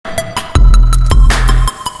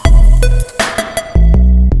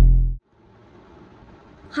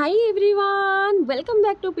High everyone welcome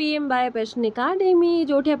back to PM by passion academy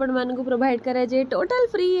जोठी आपण मानकु provide करे जे total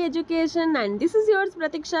free education and this is yours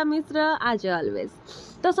प्रतीक्षा मिश्रा आज always.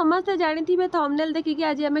 तो समस्ते जानी थी थंबनेल देखिए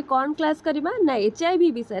आज आम कौन क्लास करवा ना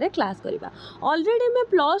HIV विषय क्लास करवा। ऑलरेडी आम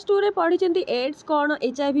 +2 रे पढ़ी एड्स कौन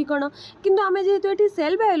HIV कौन किंतु आम जेहेतु ये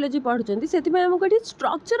सेल बायोलॉजी पढ़ुं से आमको ये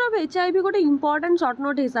स्ट्रक्चर ऑफ HIV गोटे इंपोर्टेंट शॉर्ट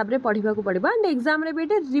नोट हिसाब से पढ़ा पड़ो एंड एग्जाम रे भी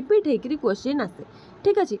रिपीट होकर क्वेश्चन आसे।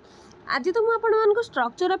 ठीक अच्छे आज तो मुझे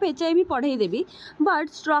स्ट्रक्चर ऑफ HIV पढ़ाई देवी but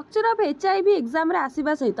structure of HIV exam रे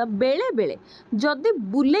आसीबा सहित बेले बेले जदि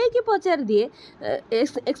बुले की पचार दिए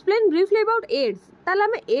एक्सप्लेन ब्रीफली अबाउट एड्स ताले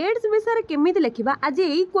आम एड्स विषय केमी लिखा आज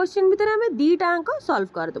यही क्वेश्चन भितर आम दीटा अंक सॉल्व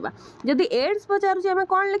करदे। जदि एड्स पचारूँ आम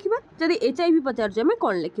कौन लिखा जदि HIV पचारूँ आम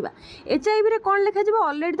कौन लिखा HIV रे कौन लिखा जाए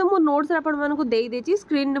ऑलरेडी तो मो नोट्स आपको देदेची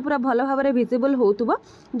स्क्रीन पूरा भल भाव में विजिबल होतुबा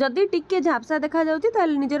जदि टिके झापसा देखा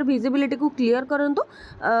जाउची निजर विजिबिलिटी को क्लियर करंतु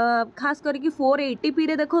खास करके 480p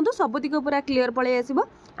रे देखो सबुतिक पूरा क्लियर पड़े आसो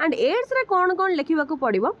एंड एड्स रे कौन कौन लिखा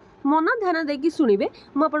पड़ो मन ध्यान देकी शुणिबे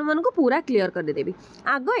मुझे पूरा क्लियर करदेवी।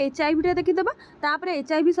 आग HIV टा देखीदेबा तापर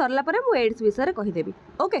HIV सरला परे मु एड्स विषय कहीदेवी।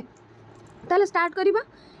 ओके ताले स्टार्ट करिबा।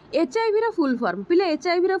 HIV रा फुल फॉर्म पिले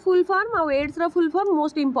HIV रा फुल फॉर्म और एड्स रा full form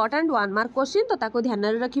most important 1 mark question तो ताको ध्यान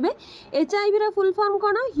रे रखिबे। HIV रा full form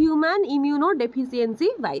cone human immuno deficiency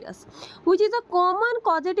virus which is a common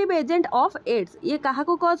causative agent of ads. ये कहा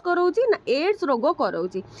को कॉज करौची ना एड्स रोग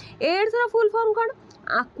करौची। एड्स रा फुल फॉर्म कोन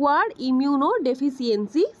एक्वायर्ड इम्यूनो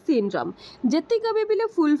डेफिशिएंसी सिंड्रोम। जतिक भी पिले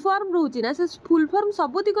फुल फॉर्म रोची ना से फुल फॉर्म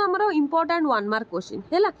सबुतिक हमर इंपोर्टेंट 1 मार्क क्वेश्चन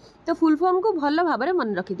हैला तो फुल फॉर्म को भल भाव में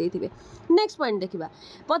मन रखी देथिबे। नेक्स्ट पॉइंट देखिबा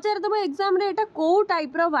पचार दबो एग्जाम रे एटा को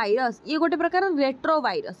टाइप रो वायरस ये गोटे प्रकार रेट्रो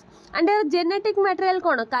वायरस एंड यार जेनेटिक मटेरियल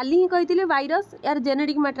कोन काली ही कहिथिले वायरस यार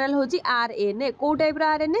जेनेटिक मटेरियल होची RNA को टाइप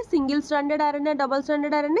रो RNA single stranded RNA double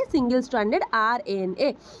stranded RNA single stranded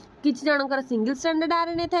RNA किसी जनकर सिंगल स्ट्रैंडेड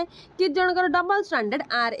RNA थाए किसी जनकर डबल स्ट्रैंडेड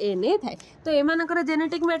RNA थाए तो एमानकर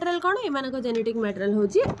जेनेटिक मटेरियल कोन एमानकर जेनेटिक मटेरियल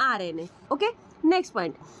होची RNA। ओके नेक्स्ट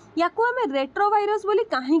पॉइंट या को हमें रेट्रोवायरस बोली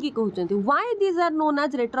काहे की कहउचंती why this are known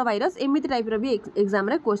as retrovirus एमिति टाइप रो भी एग्जाम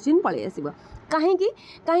रे क्वेश्चन पळे आसीबो।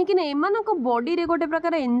 काहे कि ना एमानक बॉडी रे गोटे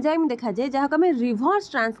प्रकार एंजाइम देखा जाए जहाँ आम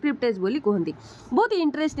रिवर्स ट्रांसक्रिप्टेज बोली कहती। बहुत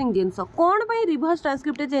इंटरेस्टिंग जिनस कौन पे रिवर्स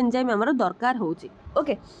ट्रांसक्रिप्टेज एंजाइम आमर दरकार होची।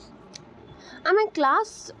 ओके आम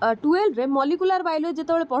क्लास 12 रे मॉलिक्यूलर बायोलॉजी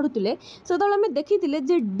जो पढ़ुले से आम देखी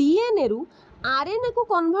DNA रु RNA को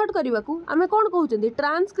कन्वर्ट करने को आम कौन कहते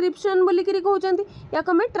ट्रांसक्रिप्शन बोलिक कहते या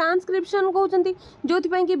आम ट्रांसक्रिप्शन कहते जो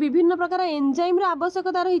कि विभिन्न प्रकार एंजाइम रो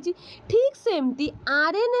आवश्यकता रही। ठीक सेमती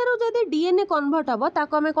RNA रो जदि DNA कन्वर्ट हम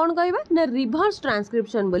ताको आम कौन कहबा ना रिवर्स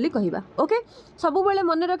ट्रांसक्रिप्शन बोली कहबा। ओके सब बेले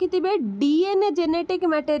मन रखिथिबे DNA जेनेटिक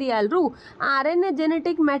मटेरियल रु RNA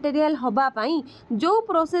जेनेटिक मटेरियल हबा पई जो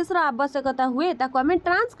प्रोसेस रो आवश्यकता हुए ताको आम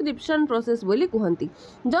ट्रांसक्रिप्शन प्रोसेस बोली कहंती।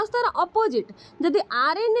 जस्ट तार अपोजिट जदि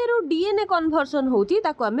RNA रु DNA कन्वर्सन होती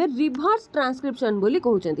ताको आमे रिवर्स ट्रांसक्रिप्शन बोली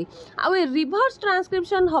कहउचंती। आ ए रिवर्स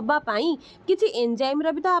ट्रांसक्रिप्शन हबा पई किछि एंजाइम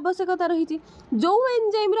रा भी तो आवश्यकता रही। जो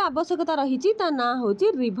एंजाइम रा आवश्यकता रही ता ना होची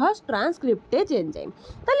रिवर्स ट्रांसक्रिप्टेज एंजाइम।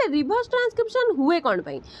 ताले रिवर्स ट्रांसक्रिप्शन हुए कोन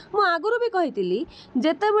पई मु आगुरु भी कहितिली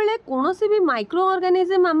जेते बेले कोनोसी भी माइक्रो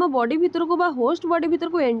ऑर्गेनिज्म हम बॉडी भीतर को बा होस्ट बॉडी भीतर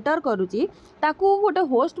को एंटर करूची ताकू गोटे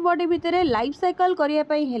होस्ट बॉडी भीतर लाइफ साइकिल करिया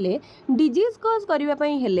पई हेले डिजीज कॉज करिया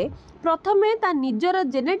पई हेले प्रथमे ता निजर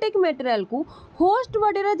जेनेटिक मटेरियल को होस्ट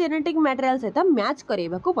बॉडी रा जेनेटिक मटेरियल सहित मैच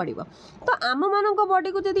करेबा को पड़िबो। तो आम मानक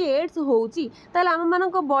बॉडी को जदि एड्स होउची ताले आम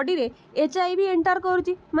मानक बॉडी रे HIV एंटर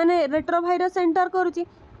करूची माने रेट्रोवायरस एंटर करूची।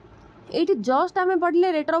 ये जस्ट आम पढ़ले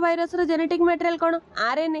रेट्रोवायरस जेनेटिक मटेरियल कौन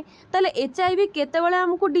RNA ताले HIV केतेबेले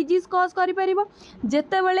हमको डिजीज कॉज करि परिबो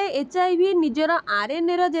जेतेबेले HIV निजर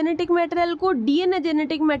RNA रो जेनेटिक मटेरियल को DNA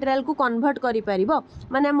जेनेटिक मटेरियल को कन्वर्ट करि परिबो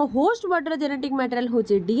माने हम होस्ट बॉडी रो जेनेटिक मटेरियल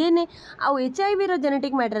होची DNA आ HIV रो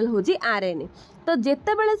जेनेटिक मटेरियल होची RNA। तो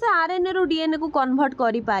जेते बेले से RNA रो DNA को कन्वर्ट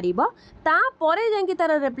करि पारिबो ता परे जांकी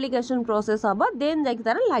तार रेप्लिकेशन प्रोसेस हबो देन जांकी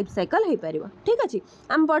तार लाइफ साइकिल हे पारिबो। ठीक अछि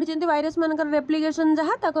हम पढिचंती वायरस मानकर रेप्लिकेशन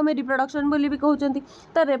जहा ताको में रिप्रोडक्शन बोली भी कहउचंती।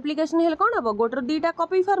 तो रेप्लिकेशन हेल कोन हबो गोटर दीटा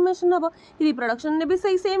कॉपी फॉर्मेशन हबो रिप्रोडक्शन ने भी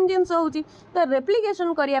सही सेम जिंस होउची। तो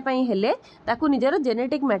रेप्लिकेशन करिया पई हेले ताको निजर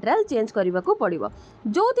जेनेटिक मटेरियल चेंज करबा को पड़िबो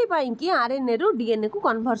जोथि पई कि RNA रो DNA को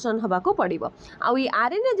कन्वर्सन हबा को पड़िबो। आ ई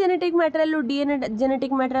RNA जेनेटिक मटेरियल रो DNA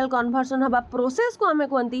जेनेटिक मटेरियल कन्वर्सन हबा प्रोसेस प्रोसेस को आम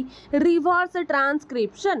कहती रिवर्स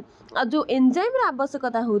ट्रांसक्रिप्शन। जो एंजाइम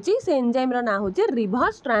आवश्यकता होची से एंजाइम ना होची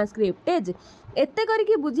रिवर्स ट्रांसक्रिप्टेज। एते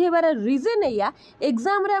करके बुझेबार रीजन या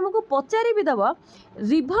एग्जाम रे हमको पचारि भी दब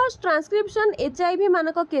रिवर्स ट्रांसक्रिप्शन HIV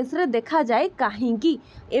मानक केस रे देखा जाए कहीं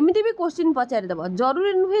एमती भी क्वेश्चन पचारि दब।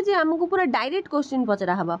 जरूरी नुहे जे हमको पूरा डायरेक्ट क्वेश्चन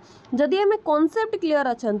पचरा हबा। जदि हमें कॉन्सेप्ट क्लियर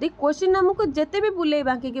अछंती क्वेश्चन हमको जेते भी बुले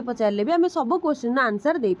बाकी के पचारले भी हमें सब क्वेश्चन ना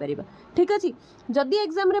आंसर दे परिबा। ठीक अछि। जदि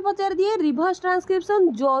एग्जाम रे पचार दिए रिवर्स ट्रांसक्रिप्शन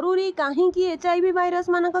जरूरी कहीं HIV वायरस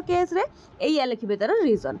मानक केस रे एया लिखिबे तार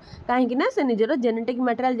रीजन कहीं ना से निजर जेनेटिक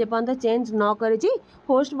मटेरियल जे पर्यंत चेंज न करिछि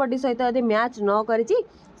होस्ट बॉडी सहित यदि मैच न करिछि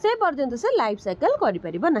से पर्यंत से लाइफ साइकिल करि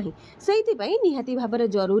परिबा नाही। सेहिति पई निहाती भाबरे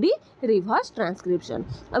जरूरी रिवर्स ट्रांसक्रिप्शन।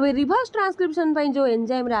 अब रिवर्स ट्रांसक्रिप्शन पई जो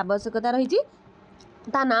एंजाइम रे आवश्यकता रहिछि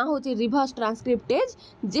ता ना होची रिवर्स ट्रांसक्रिप्टेज।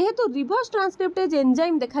 जेहेतु रिवर्स ट्रांसक्रिप्टेज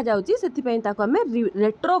एंजाइम देखा जाउची सेति पई ताको हमें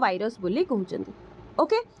रेट्रोवायरस बोली कहउचंती।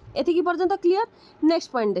 ओके एतिकी पर्यंत क्लियर।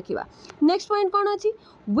 नेक्स्ट पॉइंट देखिबा। नेक्स्ट पॉइंट कोन अछि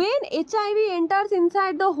when HIV enters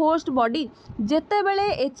inside the host body. जेते बेले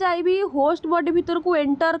HIV होस्ट बॉडी भीतर को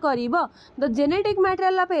enter करिवो the genetic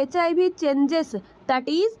material of HIV changes that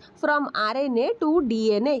is from RNA to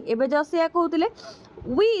DNA। एबे जसे या कहउतले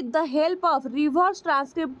with the help of reverse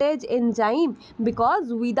transcriptase enzyme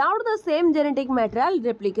because without the same genetic material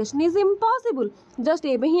replication is impossible। Just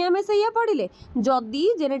एबे ही हमें सही पढ़िले जदि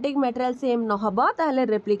genetic material same न हबा ताहले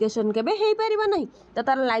रेप्लिकेशन केबे हेई परिबा नाही त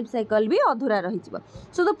तार लाइफ साइकिल भी अधूरा रहि जिवो।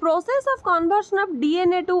 So the process of conversion of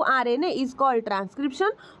DNA to RNA is called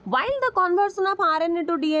transcription while the conversion of RNA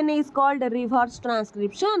to DNA is called reverse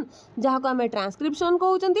transcription. जहा को हमें ट्रांसक्रिप्शन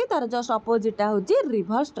कहउचंती तार जस्ट अपोजिट होची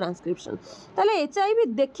रिवर्स ट्रांसक्रिप्शन। ताले HIV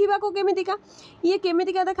देखिबा को केमितिका ये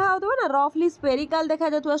केमितिका देखा होतबो ना रफली स्फेरिकल देखा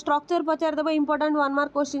जातबो। स्ट्रक्चर पचार देबो इंपोर्टेंट 1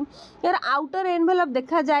 मार्क क्वेश्चन। यार आउटर एनवेलप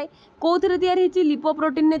देखा जाए कोथरे तयारी हिची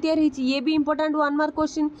लिपोप्रोटीन ने तयारी हिची ये भी important 1 mark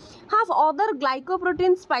question. Half other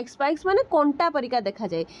glycoprotein spikes माने कोंटा परिका देखा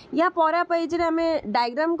जाए। या परा पेज रे हमें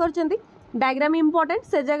डायग्राम करचंती डायग्राम इंपोर्टेंट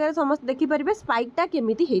से जगह समस्त देखि परिबे स्पाइकटा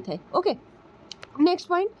केमिति हेई थाए। Okay next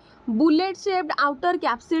point bullet shaped outer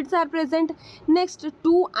capsids are present। next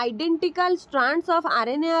two identical strands of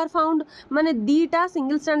RNA are found माने दीटा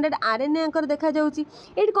सिंगल स्ट्रैंडेड RNA आकर देखा जाउची।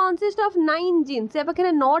 it consists of 9 genes से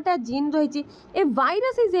पाखरे 9टा gene रहिची। A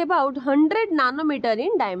virus is about 100 nanometre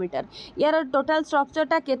in diameter. यार total structure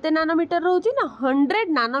टा केते nanometre रहउची ना 100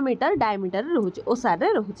 नैनोमीटर डायमीटर रहउची ओसार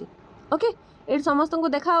रे रहउची। ओके एट समस्त को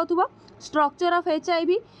देखा होथुबा स्ट्रक्चर ऑफ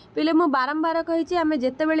HIV पहले मु बारंबार कही आम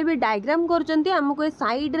जिते बड़े भी डायग्राम करमको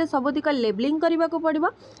साइड रे सबुतिक लेबलिंग करने को पड़ो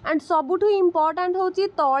एंड सबुठु इंपोर्टेंट होची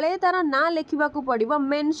तले तार ना लिखा पड़ो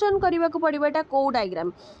मेंशन करने को पड़ो एटा कौ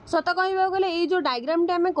डायग्राम। सत कह गले ये जो डायग्राम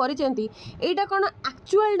टे आम करा कौन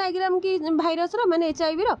एक्चुअल डायग्राम कि भाइरस रो माने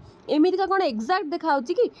HIV रो एमितिका कौन एक्जाक्ट देखा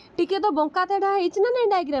कि टिके तो बंका तेढ़ा होना ना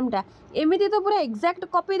डायग्रामटा एमती तो पूरा एक्जाक्ट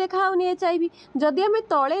कॉपी देखा HIV। जदि आम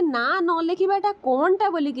तले ना न लिखा कौनटा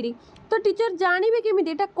बोलिकी तो टीचर जानवे केमी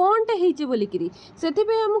एटा कौनटे होती बोलिकी से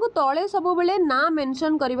आमको तले सब बेले ना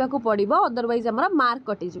मेंशन करने को पड़ो अदरवाइज आम मार्क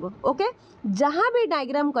कटिज। ओके जहाँ भी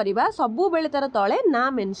डायग्राम करवा सब बेले तार तले ना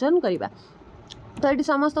मेंशन करवा। तो ये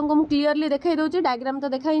समस्त को मुझे क्लीयरली देखा दूसरी डायग्राम तो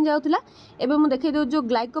देखा ही जाऊला। एवं मुझे देखा दूँ जो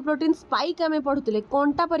ग्लाइकोप्रोटीन स्पाइक आम पढ़ुले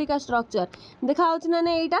कौनटा परिका स्ट्रक्चर देखा ना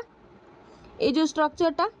ना यहाँ ये जो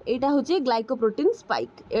स्ट्रक्चरटा यहाँ हूँ ग्लाइकोप्रोटीन स्पाइक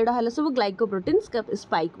एटा है सब ग्लाइकोप्रोटीन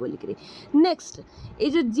स्पाइक बोलिकी। नेक्स्ट ये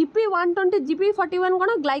जो GP120 GP41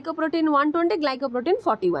 कौन ग्लाइकोप्रोटीन 120 ग्लाइकोप्रोटीन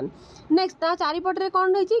 41। नेक्स्ट ता चारिपटे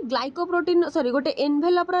कौन रही ग्लाइकोप्रोटीन सॉरी गोटे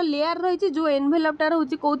एनवेलप लेयर रही जो एनवेलपटा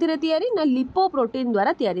रोचे कौन तैयारी ना लिपोप्रोटीन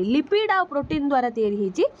द्वारा तैयारी लिपिड आ प्रोटीन द्वारा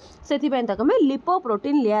तैयारी से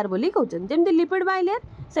लिपोप्रोटीन लेयर बोली कहते जमी लिपिड बाय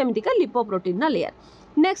लेयर सेमतिका लिपोप्रोटीन ना लेयर।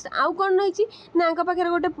 नेक्स्ट आउ कौन रही ना पाखे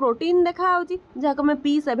गोटे प्रोटीन देखा जहाँ मैं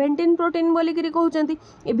P17 प्रोटीन बोलिकी कहते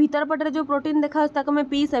ये भीतर पटे जो प्रोटीन देखा मैं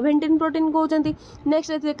P17 प्रोटीन कहते।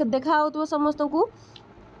 नेक्स्ट देखा समस्त को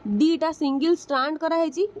दीटा सिंगल स्ट्रांड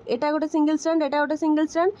कराई एटा गोटे सिंगल स्ट्रांड एटा गोटे सिंगल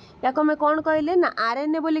स्ट्रांड या मैं कौन कहले ना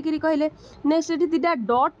RNA बोलिकी कहले। नेक्स्ट ये दीटा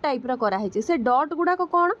डॉट टाइप कराई से डॉट गुड़ाक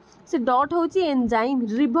कौन से डॉट हूँ enzyme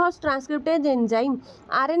reverse transcriptase enzyme.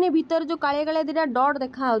 RNA भीतर जो कालिया कालिया दीटा डॉट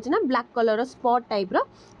देखा ना ब्लैक कलर स्पॉट टाइप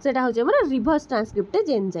सेटा हूँ आम रिवर्स ट्रांसक्रिप्टेज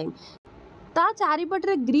एंजाइम। ता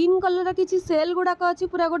चारिपटे ग्रीन कलर किसी सेल गुड़ाक अच्छी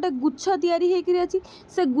पूरा गोटे गुच्छ तैयारी होकर अच्छी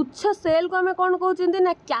से गुच्छ सेल को आम कौन कहते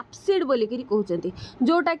ना कैप्सिड बोलिकी कहते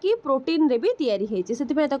जोटा कि प्रोटीन रे भी तैयारी होती से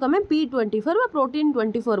आम P24 व प्रोटीन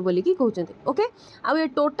 24 बोलिकी कहते। ओके आ ये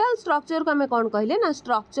टोटल स्ट्रक्चर को आम कौन कहले ना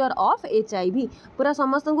स्ट्रक्चर ऑफ HIV पूरा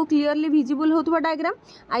समस्त को क्लीयरली विजिबल होता डायग्राम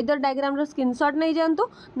आइदर डायग्राम रो स्क्रीनशॉट नहीं जातु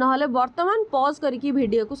ना बर्तमान पॉज करके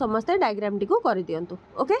वीडियो को समस्ते डायग्राम टी को कर दियंतु।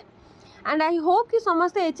 ओके एंड आई होप कि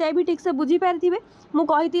समस्ते HIV ठीक से बुझी पारिथिबे। मु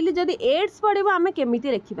कहितिली जदि एड्स पड़िबो आमे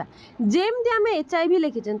केमिति लिखिबा, जेमति आमे HIV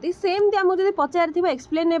लिखिचंती सेमति आमु जदि पचारिथिबा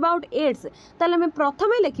एक्सप्लेन अबाउट एड्स ताले आमे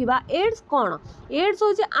प्रथमे लिखिबा एड्स कोन। एड्स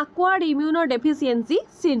होची एक्वायर्ड इम्यूनो डेफिशिएंसी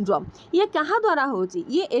सिंड्रोम। ये कहा द्वारा होची,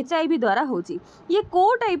 ये HIV द्वारा होची। ये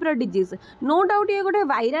को टाइप रो डिजीज, नो डाउट ये गोटे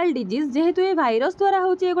वायरल डिजीज, जेहेतु ये वायरस द्वारा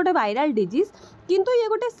होची ये गोटे वायरल डिजीज, किंतु ये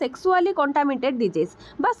गोटे सेक्सुअली कंटामिनेटेड डिजीज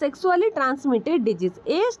बा सेक्सुअली ट्रांसमिटेड डिजीज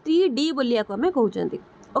STD बोलिया को हमें कहउचंती।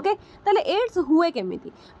 ओके, ताले एड्स हुए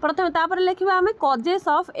केमिति प्रथम तापर लिखिबा हमें कॉजेस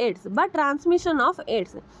ऑफ एड्स बा ट्रांसमिशन ऑफ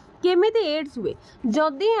एड्स। केमिति एड्स हुए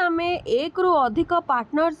जदि आमे एक रु अधिक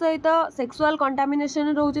पार्टनर सहित सेक्सुअल कंटामिनेशन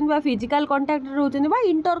रहउचन बा फिजिकल कांटेक्ट रहउचन बा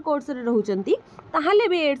इंटरकोर्स रे रहउचंती ताहले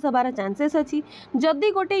भी एड्स हबार चांसेस अछि।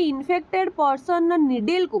 जदि गोटे इन्फेक्टेड पर्सन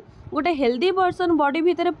निडल को गोटे हेल्दी पर्सन बॉडी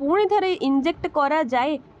भितर पुणी थे इंजेक्ट करा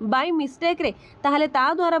जाए बाय मिस्टेक रे ताहले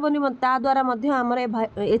ता द्वारा मध्य हमर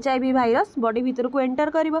HIV भाइरस बॉडी भितर को एंटर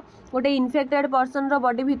करिवो। गोटे इन्फेक्टेड पर्सन रो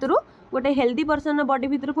बॉडी भितर गोटे हेल्दी पर्सन रो बॉडी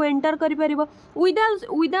भितर को एंटर करि परिवो।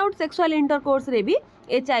 विदाउट सेक्सुअल इंटरकोर्स रे भी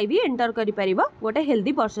HIV एंटर करि परिवो गोटे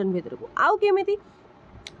हेल्दी पर्सन भितर को। आउ केमिति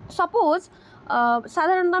सपोज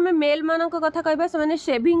साधारणतः आम मेल मान कथा कहबा से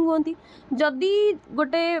शेविंग होती। जदि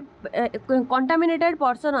गोटे कंटामिनेटेड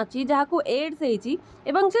पर्सन अच्छी जहाँ को एड्स होती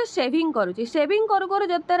एवं से शेविंग करुँची, शेविंग करू करू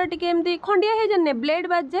जब तार टिके एमती खंडिया हो जाए ब्लेड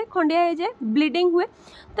बाज जाए खंडिया हो जाए ब्लीडिंग हुए।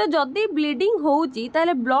 तो जदि ब्लीडिंग होची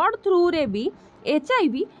ताले ब्लड थ्रू रे भी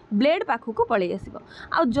HIV ब्लेड पाखक पलि आसो।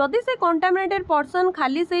 आ जदि से कंटामिनेटेड पर्सन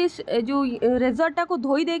खाली से जो रेजरटा को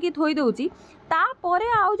धोई देकी थोई दउची तापर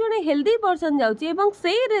आउ जड़े हेल्दी पर्सन जाउची एवं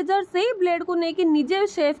से रेजर से ब्लेड को लेकिन निजे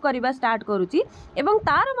शेव करवा स्टार्ट करुची एवं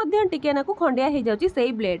तार मध्य टिके नाकु खंडिया हो जाउची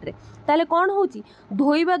से ब्लेड रे। ताले कौन होची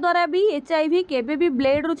धोइबा द्वारा भी HIV केबे भी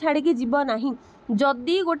ब्लेड रु छाड़ी की जीव नाही।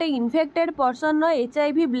 जदि गोटे इन्फेक्टेड पर्सन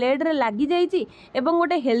HIV ब्लेड रे लागी जाइची एवं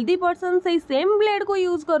गोटे हेल्दी पर्सन से सेम ब्लेड को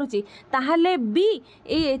यूज करुची ताहले भी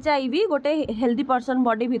ए HIV गोटे हेल्दी पर्सन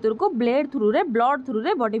बॉडी भितर को ब्लेड थ्रू रे ब्लड थ्रू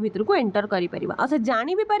रे बॉडी भितर को एंटर करि परिबा आ से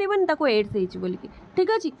जानि भी परिबन ताको एड्स हेची बोली कि।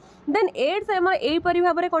 ठीक अछि, देन एड्स हमर एई परि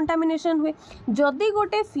भाबरे कंटामिनेशन हुए। जदि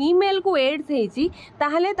गोटे फीमेल को एड्स हेची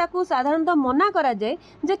ताहले ताको साधारणतः मना करा जाए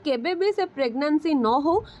जे केबे भी से प्रेग्नेंसी न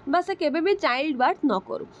हो बा से केबे भी चाइल्ड बर्थ न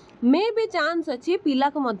करू। मे भी चांस अच्छी पिला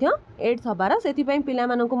को मध्य एड्स हबार, से पिला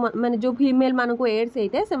माने जो फीमेल मान को एड्स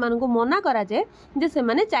होता से मना करा जाए जे से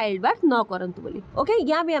माने चाइल्ड बर्थ न करंतु बोली। ओके,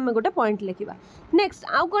 या भी आमे गोटे पॉइंट लिखिबा। नेक्स्ट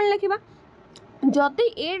आउ कोन लिखिबा जदि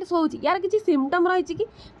एड्स होची यार किसी सिम्पटम रही कि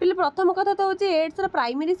पहले प्रथम कथा तो होची एड्स रा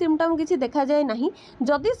प्राइमरी सिम्पटम किसी देखा जाए नहीं।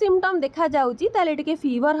 जदि सिम्पटम देखा जाउची ताले टिके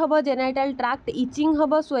फीवर हबो, जेनाइटल ट्रैक्ट इचिंग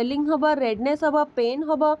हबो, स्वेलिंग हबो, रेडनेस हबो, पेन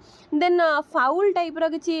हबो, देन फाउल टाइप रो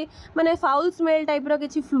किछि माने फाउल स्मेल टाइप रो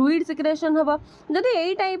किछि फ्लूइड सिक्रेशन हबो। जदि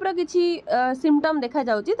एई टाइप रो किछि सिम्पटम देखा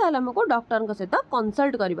जाउची ताले हमको डॉक्टर को सहित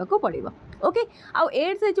कंसल्ट करबा को पड़िबो। ओके, आ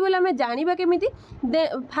एड्स हेची बोले हमें जानिबा केमिति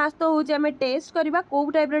फास्ट तो होची हमें टेस्ट करबा को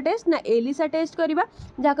टाइप रो टेस्ट ना एलिसा टेस्ट करबा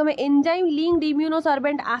जाको में एंजाइम लिंक्ड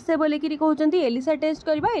इम्यूनोसर्वेंट आसे बोले कि कहउचंती एलिसा टेस्ट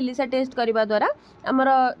करबा। एलिसा टेस्ट करबा द्वारा हमर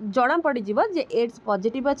जणा पड़ी जीवो जे एड्स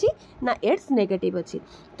पॉजिटिव अछि ना एड्स नेगेटिव अछि।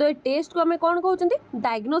 तो ए टेस्ट को हमें कोन कहउचंती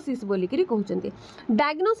डायग्नोसिस बोली कि कहउचंती।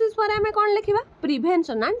 डायग्नोसिस पर हमें कोन लिखिबा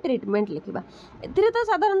प्रिवेंशन एंड ट्रीटमेंट लिखिबा। एथिरे तो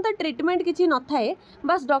साधारणतः ट्रीटमेंट किछि न थाए,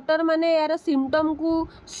 बस डॉक्टर माने यार सिम्पटम को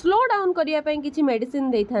स्लो डाउन करिया पई किछि मेडिसिन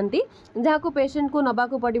देइथांती जहा को पेशेंट को नबा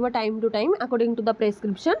को पड़िबो time to time according to the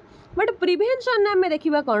prescription. But prevention आम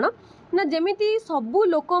देखा कौन ना जमीती सबू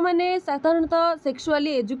लोक मैंने साधारणतः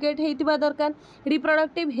सेक्सुअली एजुकेट होइतिबा दरकार,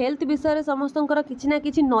 रिप्रोडक्टिव हेल्थ विषय समस्तंकर किछि ना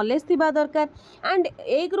किछि नॉलेज थिबा दरकार एंड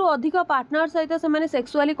एक रु अधिक पार्टनर सहित से माने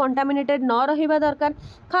सेक्सुअली कंटामिनेटेड न रहिबा दरकार।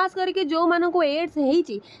 खास करके जो मानको एड्स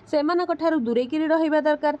हेइची सेमानक ठारु दूरेकी रहिबा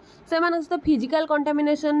दरकार, सेमानक सहित फिजिकल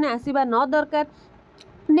कंटामिनेशन ने आसीबा न दरकार।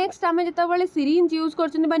 नेक्स्ट आम जिते सिरिंज यूज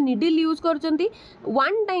कर निडिल यूज कर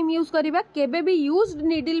वन टाइम यूज करवा केबे भी यूज्ड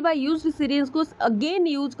निडिल बा यूज्ड सिरिंज को अगेन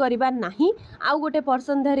यूज करवा नहीं, आउ गोटे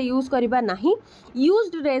पर्सन देहरे यूज करवा नहीं।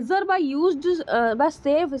 यूज्ड रेजर बा यूज्ड बा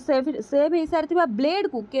सेव हो सारी ब्लेड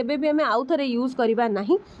को केबे भी हमें आउ थे यूज करवा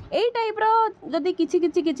नहीं। एई टाइप रो जदि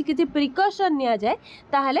किछि प्रिकॉशन निया जाए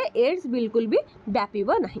ताहले एड्स बिल्कुल भी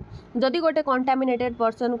व्यापीबो नहीं। जदि गोटे कंटामिनेटेड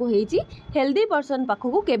पर्सन को हेची हेल्दी पर्सन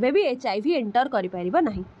पाखक केबे भी HIV एंटर करि परिबा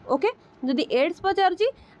नहीं। ओके, जदि एड्स पचारुची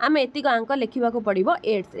आम एतिक आंक लिखा पड़ो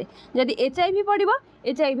एड्स रे। जदि HIV पड़ो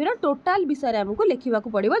HIV रो टोटाल विषय आमको लिखा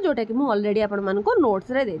पड़ो जोटा कि मुझे ऑलरेडी आपण मानको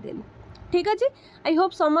नोट्स रे देदेली। ठीक अच्छे, आई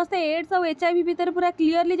होप समस्ते एड्स और HIV भितर पूरा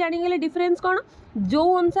क्लीयरली जानीगले डिफरेंस कौन जो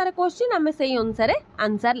अनुसार क्वेश्चन आम से अनुसार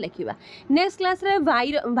आंसर लिखा। नेक्स्ट क्लास रे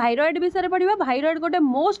थायराइड विषय पढ़ा। थायराइड गोटे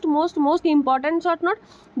most most most important short note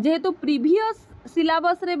जेहेतु प्रीवियस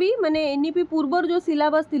सिलेबस रे भी माने एनईपी पूर्वर जो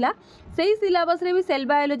सिलेबस थिला सही सिलेबस रे भी सेल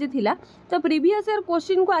बायोलॉजी थिला। तो प्रीवियस ईयर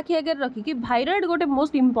क्वेश्चन को आखि आगे रखी कि भाइरॉइड गोटे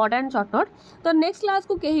मोस्ट इंपोर्टेंट चैप्टर। तो नेक्स्ट क्लास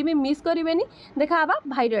को कहीं भी मिस करेनि, देखा आबा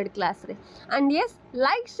भाइरॉइड क्लास रे। And yes,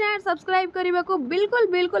 like share subscribe करने को बिल्कुल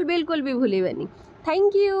बिल्कुल बिल्कुल भी भूलिबेनी।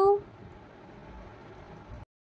 Thank you.